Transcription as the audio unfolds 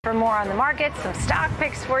for more on the market, some stock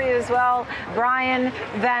picks for you as well. Brian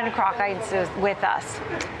Van Crockite is with us,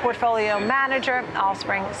 portfolio manager,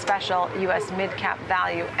 Allspring Special U.S. Mid-Cap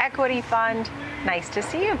Value Equity Fund. Nice to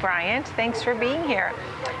see you, Brian. Thanks for being here.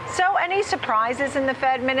 So any surprises in the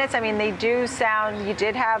Fed minutes? I mean, they do sound, you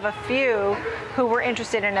did have a few who were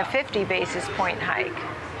interested in a 50 basis point hike.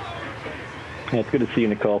 Yeah, it's good to see you,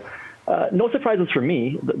 Nicole. No surprises for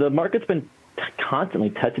me. The market's been constantly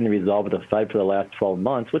testing the resolve of the Fed for the last 12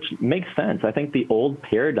 months, which makes sense. I think the old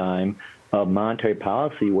paradigm of monetary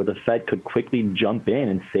policy where the Fed could quickly jump in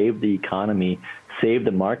and save the economy, save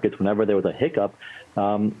the markets whenever there was a hiccup,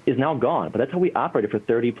 is now gone. But that's how we operated for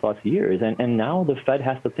 30 plus years. And now the Fed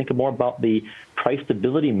has to think more about the price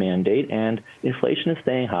stability mandate, and inflation is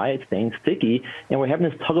staying high, it's staying sticky, and we're having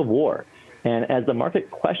this tug of war. And as the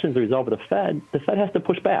market questions the resolve of the Fed has to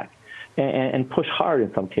push back and push hard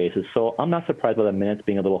in some cases. So I'm not surprised by the minutes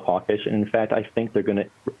being a little hawkish. And in fact, I think they're going to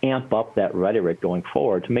amp up that rhetoric going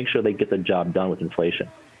forward to make sure they get the job done with inflation.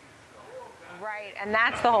 Right, and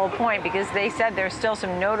that's the whole point, because they said there's still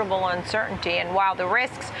some notable uncertainty. And while the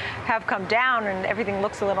risks have come down and everything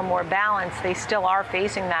looks a little more balanced, they still are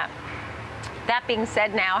facing that. That being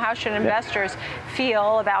said, now, how should investors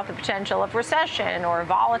feel about the potential of recession or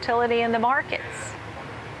volatility in the markets?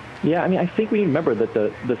 Yeah, I mean, I think we need to remember that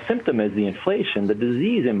the symptom is the inflation. The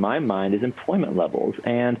disease, in my mind, is employment levels.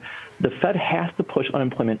 And the Fed has to push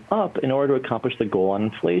unemployment up in order to accomplish the goal on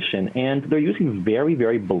inflation. And they're using very,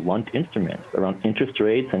 very blunt instruments around interest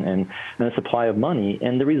rates and the supply of money.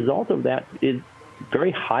 And the result of that is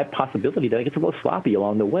very high possibility that it gets a little sloppy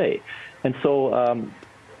along the way. And so,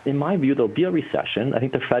 in my view, there'll be a recession. I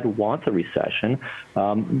think the Fed wants a recession,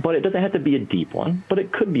 but it doesn't have to be a deep one, but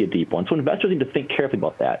it could be a deep one. So investors need to think carefully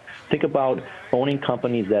about that. Think about owning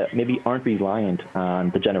companies that maybe aren't reliant on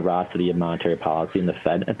the generosity of monetary policy in the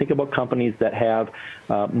Fed, and think about companies that have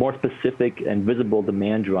more specific and visible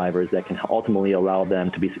demand drivers that can ultimately allow them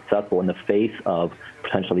to be successful in the face of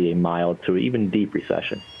potentially a mild to even deep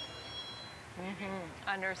recession.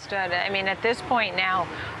 Understood. I mean, at this point now,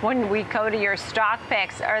 when we go to your stock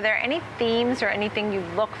picks, are there any themes or anything you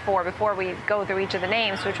look for before we go through each of the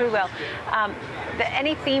names, which we will?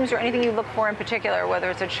 Any themes or anything you look for in particular,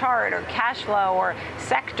 whether it's a chart or cash flow or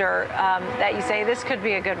sector, that you say this could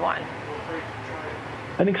be a good one?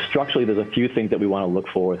 I think structurally there's a few things that we want to look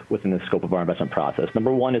for within the scope of our investment process.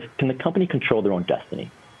 Number one is, can the company control their own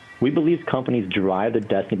destiny? We believe companies drive their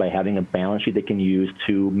destiny by having a balance sheet they can use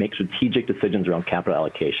to make strategic decisions around capital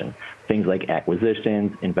allocation. Things like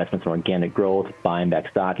acquisitions, investments in organic growth, buying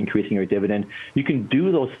back stock, increasing your dividend. You can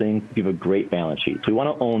do those things if you have a great balance sheet. So we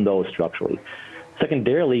want to own those structurally.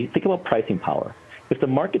 Secondarily, think about pricing power. If the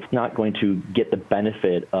market's not going to get the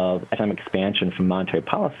benefit of economic expansion from monetary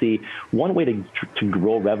policy, one way to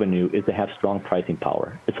grow revenue is to have strong pricing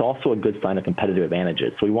power. It's also a good sign of competitive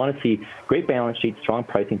advantages. So we want to see great balance sheets, strong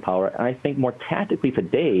pricing power, and I think more tactically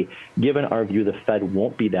today, given our view the Fed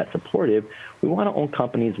won't be that supportive, we want to own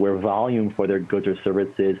companies where volume for their goods or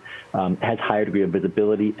services has higher degree of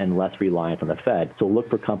visibility and less reliance on the Fed. So look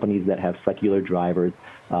for companies that have secular drivers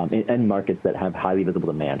in end markets that have highly visible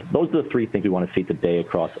demand. Those are the three things we want to see today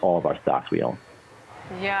across all of our stocks we own.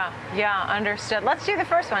 Yeah, understood. Let's do the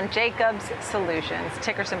first one, Jacobs Solutions,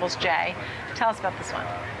 ticker symbol's J. Tell us about this one.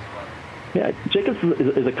 Yeah, Jacobs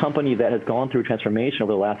is a company that has gone through transformation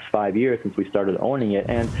over the last 5 years since we started owning it,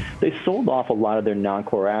 and they sold off a lot of their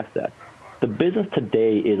non-core assets. The business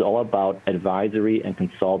today is all about advisory and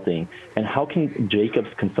consulting, and how can Jacobs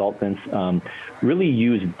consultants really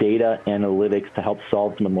use data analytics to help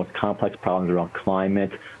solve some of the most complex problems around climate,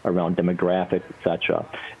 around demographics, et cetera.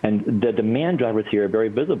 And the demand drivers here are very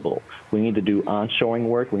visible. We need to do onshoring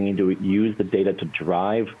work. We need to use the data to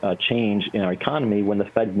drive change in our economy when the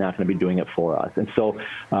Fed's not going to be doing it for us. And so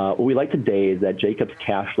what we like today is that Jacobs'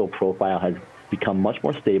 cash flow profile has become much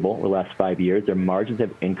more stable over the last 5 years. Their margins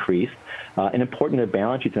have increased. And important, their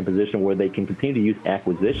balance sheet's in a position where they can continue to use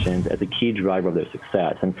acquisitions as a key driver of their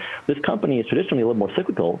success. And this company is traditionally a little more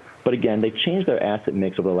cyclical, but again, they've changed their asset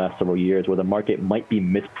mix over the last several years where the market might be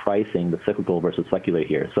mispricing the cyclical versus secular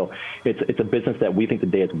here. So it's a business that we think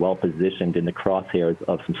today is well positioned in the crosshairs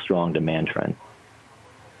of some strong demand trends.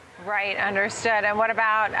 Right, understood. And what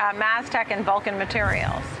about Mastech and Vulcan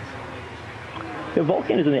Materials? Yeah,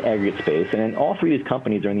 Vulcan is in the aggregate space, and all three of these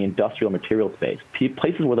companies are in the industrial material space,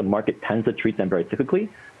 places where the market tends to treat them very cyclically,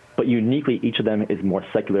 but uniquely each of them is more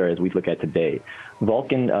secular as we look at today.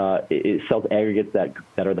 Vulcan it sells aggregates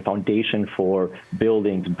that are the foundation for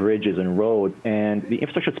buildings, bridges, and roads, and the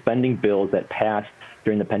infrastructure spending bills that passed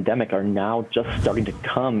during the pandemic are now just starting to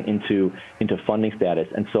come into funding status.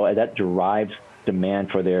 And so as that drives demand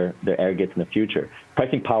for their aggregates in the future.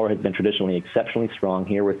 Pricing power has been traditionally exceptionally strong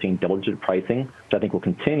here. We're seeing double-digit pricing, which I think will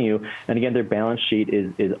continue. And again, their balance sheet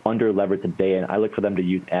is under-levered today, and I look for them to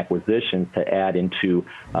use acquisitions to add into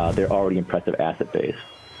their already impressive asset base.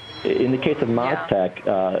 In the case of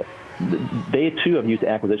MasTec, they too have used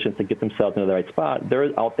acquisitions to get themselves into the right spot.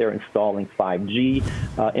 They're out there installing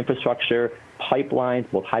 5G infrastructure, pipelines,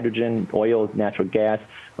 both hydrogen, oil, natural gas.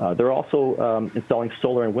 They're also installing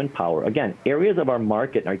solar and wind power. Again, areas of our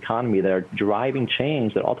market and our economy that are driving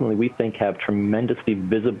change that ultimately we think have tremendously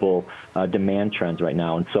visible demand trends right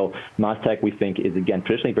now. And so MasTec, we think, is, again,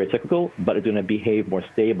 traditionally very cyclical, but is going to behave more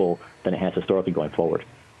stable than it has historically going forward.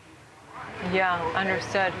 Yeah,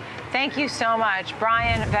 understood. Thank you so much.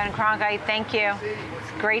 Brian Van Cronkite, thank you.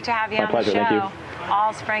 It's great to have you on the show. Thank you.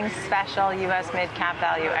 Allspring Special U.S. Mid Cap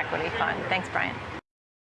Value Equity Fund. Thanks, Brian.